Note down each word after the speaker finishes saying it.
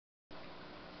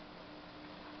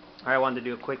I wanted to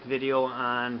do a quick video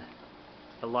on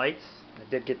the lights. I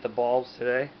did get the bulbs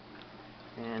today,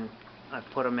 and I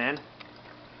put them in.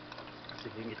 See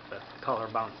if you can get the color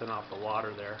bouncing off the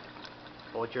water there.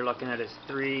 But what you're looking at is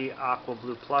 3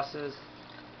 Aquablue Pluses,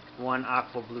 1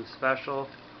 Aquablue Special,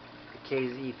 a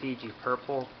KZ Figi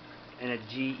Purple, and a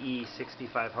GE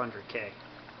 6500K.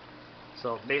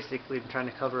 So basically I'm trying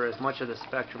to cover as much of the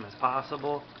spectrum as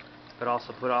possible, but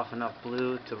also put off enough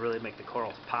blue to really make the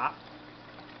corals pop.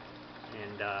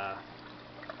 And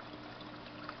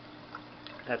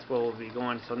that's where we'll be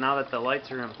going. So now that the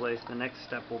lights are in place, the next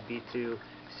step will be to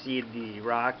seed the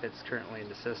rock that's currently in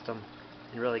the system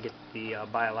and really get the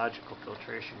biological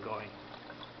filtration going.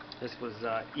 This was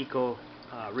Eco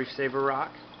Reef Saver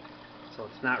rock, so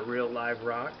it's not real live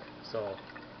rock. So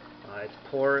it's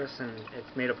porous and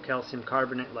it's made of calcium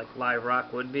carbonate like live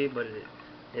rock would be, but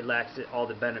it lacks all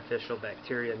the beneficial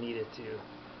bacteria needed to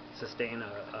sustain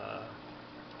a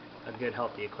good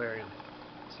healthy aquarium.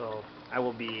 So I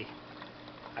will be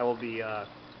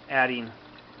adding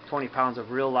 20 pounds of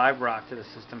real live rock to the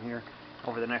system here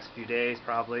over the next few days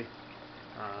probably,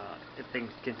 if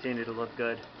things continue to look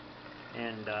good,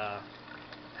 and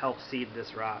help seed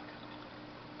this rock.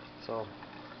 So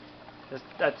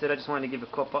that's it. I just wanted to give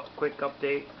a quick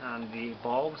update on the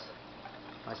bulbs,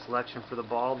 my selection for the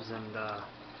bulbs, and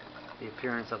the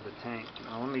appearance of the tank.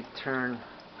 Now let me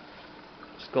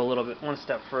just go a little bit one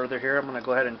step further here. I'm going to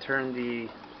go ahead and turn the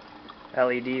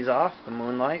LEDs off, the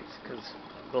moonlights, because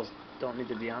those don't need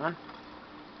to be on.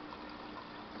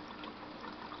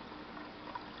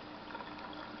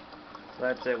 So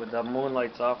that's it with the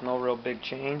moonlights off, no real big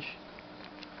change.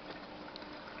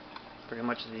 Pretty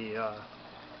much the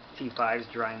T5's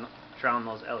drown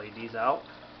those LEDs out.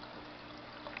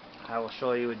 I will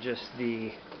show you with just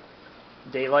the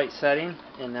daylight setting,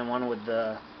 and then one with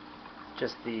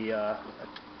just the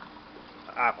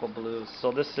Aquablue.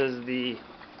 So this is the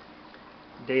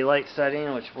daylight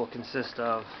setting, which will consist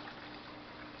of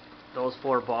those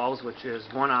 4 bulbs, which is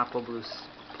 1 Aquablue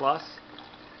Plus,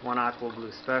 1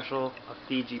 Aquablue Special,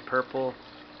 a Figi Purple,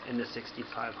 and the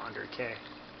 6500K.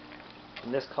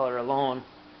 And this color alone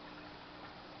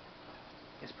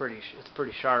is it's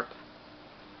pretty sharp.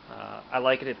 I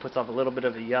like it. It puts off a little bit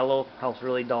of a yellow, helps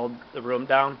really dull the room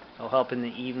down. It'll help in the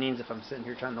evenings if I'm sitting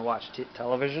here trying to watch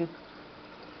television.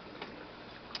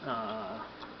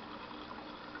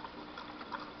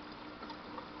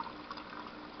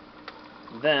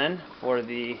 Then for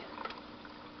this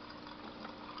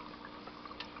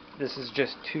is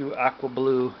just 2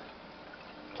 Aquablue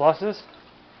Pluses.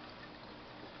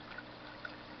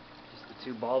 Just the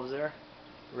 2 bulbs there.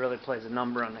 Really plays a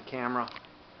number on the camera.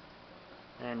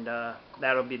 And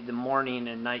that'll be the morning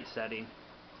and night setting,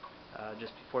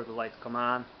 just before the lights come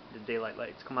on, the daylight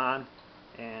lights come on,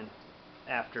 and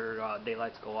after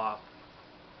daylights go off.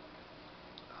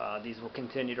 These will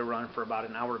continue to run for about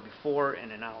an hour before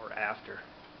and an hour after.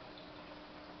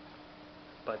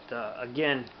 But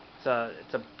again,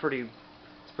 it's pretty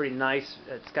nice.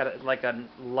 It's got like a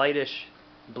lightish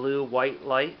blue white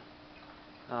light,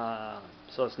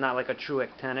 so it's not like a true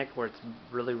actinic where it's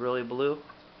really blue.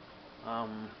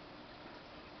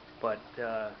 But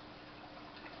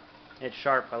it's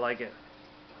sharp. I like it.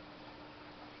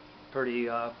 Pretty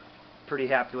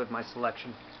happy with my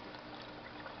selection.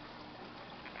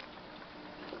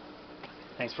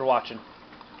 Thanks for watching.